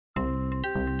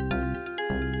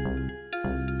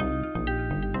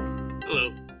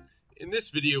Hello. In this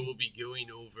video, we'll be going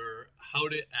over how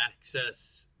to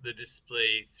access the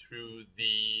display through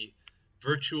the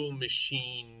virtual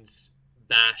machines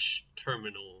bash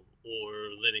terminal or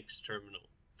Linux terminal.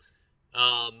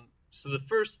 So the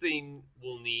first thing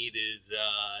we'll need is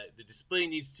the display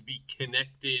needs to be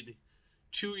connected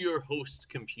to your host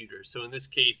computer. So in this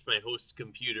case, my host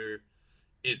computer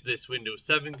is this Windows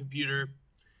 7 computer.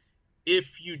 If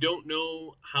you don't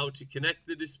know how to connect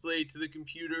the display to the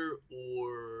computer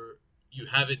or you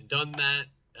haven't done that,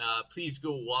 please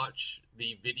go watch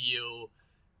the video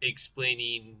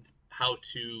explaining how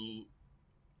to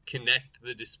connect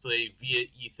the display via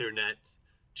Ethernet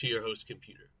to your host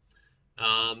computer.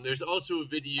 There's also a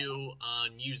video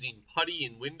on using PuTTY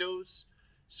in Windows.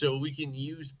 So we can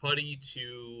use PuTTY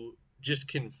to just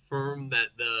confirm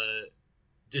that the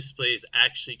display is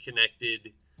actually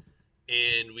connected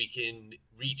and we can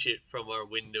reach it from our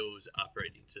Windows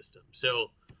operating system.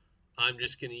 So I'm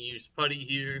just going to use PuTTY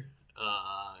here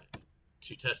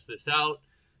to test this out.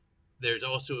 There's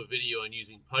also a video on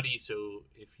using PuTTY, so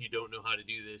if you don't know how to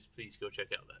do this, please go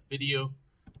check out that video.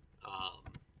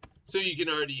 So you can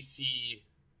already see,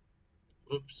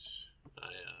 oops,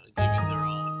 I gave it the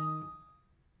wrong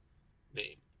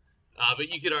name. But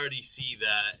you could already see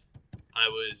that I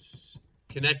was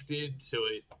connected, so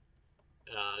it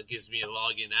gives me a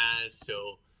login as.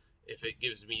 So if it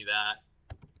gives me that,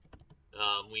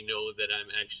 we know that I'm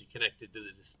actually connected to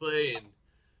the display, and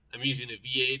I'm using a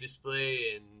VA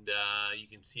display, and you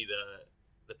can see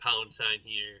the pound sign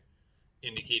here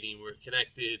indicating we're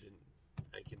connected, and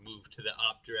I can move to the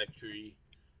op directory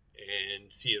and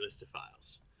see a list of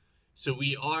files. So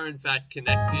we are in fact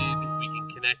connected. We can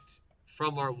connect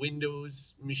from our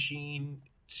Windows machine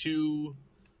to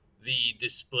the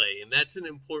display, and that's an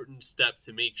important step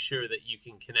to make sure that you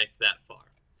can connect that far.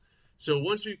 So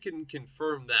once we can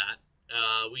confirm that,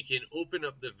 we can open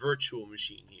up the virtual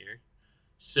machine here.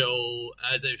 So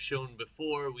as I've shown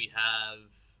before, we have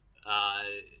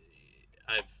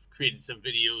I've created some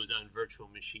videos on virtual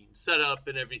machine setup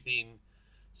and everything.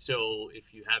 So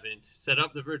if you haven't set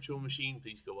up the virtual machine,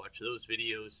 please go watch those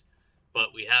videos.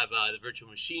 But we have the virtual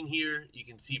machine here. You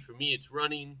can see for me it's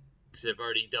running because I've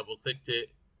already double clicked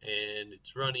it and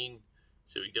it's running,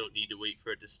 so we don't need to wait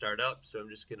for it to start up. So I'm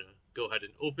just gonna go ahead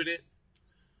and open it.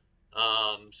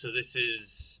 So this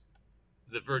is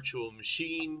the virtual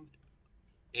machine,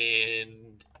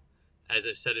 and as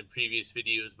I've said in previous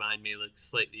videos, mine may look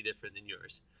slightly different than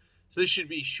yours. So this should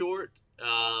be short.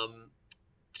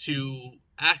 To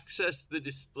access the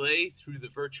display through the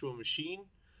virtual machine,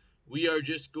 we are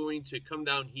just going to come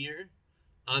down here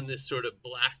on this sort of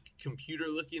black computer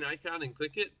looking icon and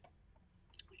click it,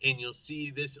 and you'll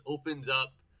see this opens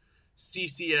up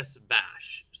CCS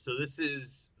Bash. So this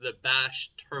is the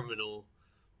Bash terminal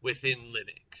within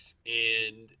Linux,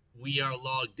 and we are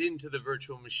logged into the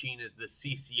virtual machine as the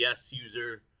CCS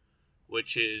user,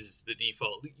 which is the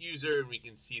default user, and we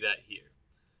can see that here.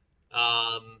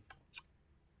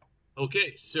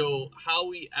 Okay, so how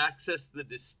we access the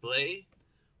display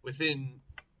within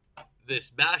this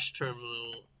Bash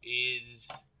terminal is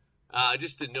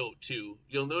just a note too.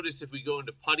 You'll notice if we go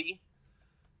into PuTTY,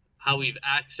 how we've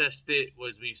accessed it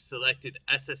was we've selected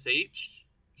SSH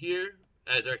here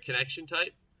as our connection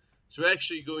type. So we're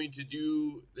actually going to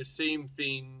do the same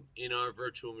thing in our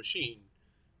virtual machine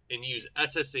and use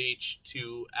SSH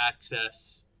to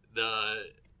access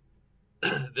the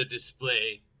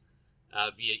display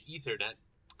via Ethernet.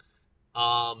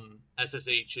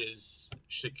 SSH is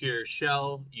secure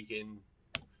shell. You can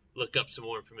look up some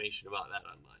more information about that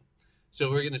online. So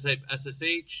we're going to type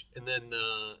SSH and then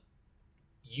the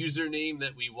username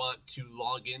that we want to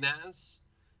log in as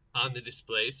on the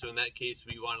display. So in that case,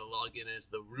 we want to log in as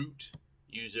the root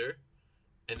user,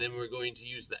 and then we're going to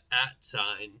use the @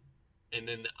 sign and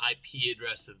then the IP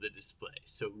address of the display.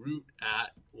 So root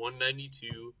at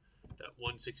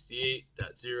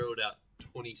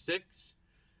 192.168.0.26.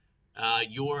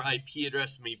 Your IP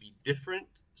address may be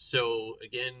different. So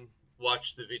again,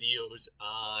 watch the videos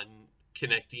on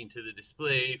connecting to the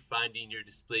display, finding your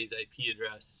display's IP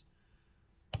address.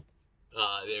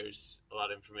 There's a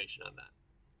lot of information on that.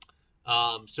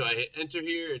 So I hit enter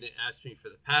here and it asks me for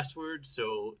the password.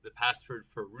 So the password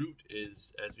for root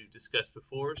is, as we've discussed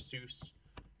before, SUSE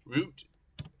root,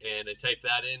 and I type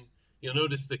that in. You'll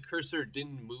notice the cursor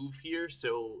didn't move here.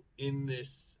 So in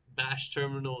this Bash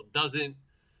terminal, it doesn't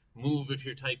move if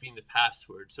you're typing the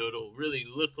password. So it'll really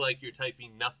look like you're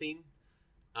typing nothing,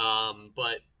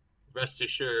 but rest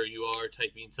assured you are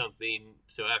typing something.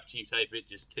 So after you type it,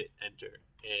 just hit enter,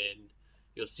 and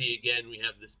you'll see again we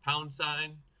have this pound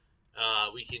sign.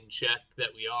 We can check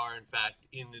that we are in fact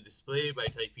in the display by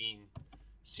typing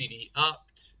cd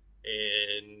opt,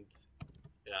 and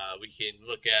we can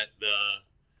look at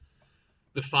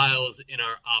the files in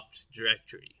our opt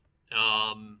directory.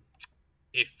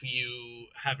 If you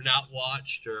have not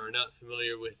watched or are not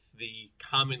familiar with the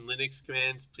common Linux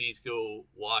commands, please go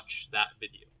watch that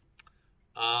video.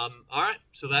 All right,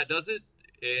 so that does it.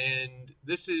 And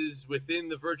this is within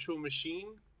the virtual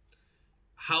machine,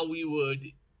 how we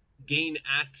would gain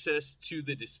access to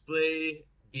the display,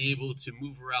 be able to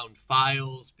move around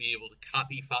files, be able to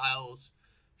copy files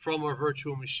from our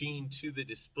virtual machine to the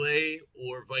display,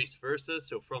 or vice versa.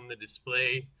 So from the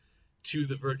display to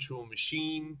the virtual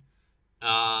machine,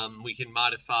 we can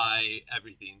modify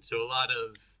everything. So a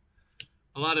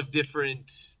lot of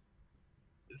different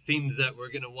things that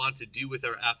we're going to want to do with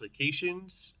our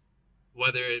applications,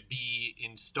 whether it be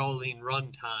installing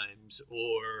runtimes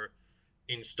or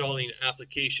installing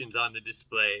applications on the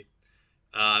display.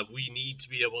 We need to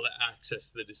be able to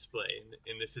access the display,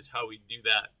 and this is how we do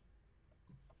that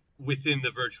within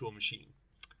the virtual machine.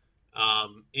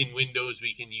 In Windows,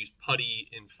 we can use PuTTY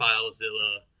and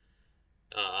FileZilla,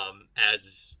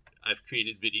 as I've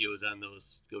created videos on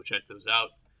those. Go check those out.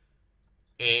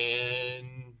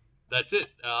 And that's it.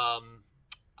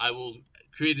 I will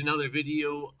create another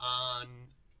video on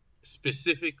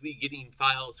specifically getting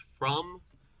files from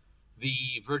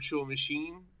the virtual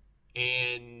machine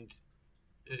and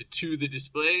to the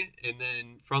display, and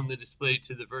then from the display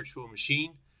to the virtual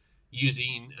machine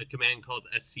using a command called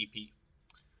scp.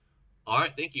 All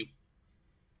right, thank you.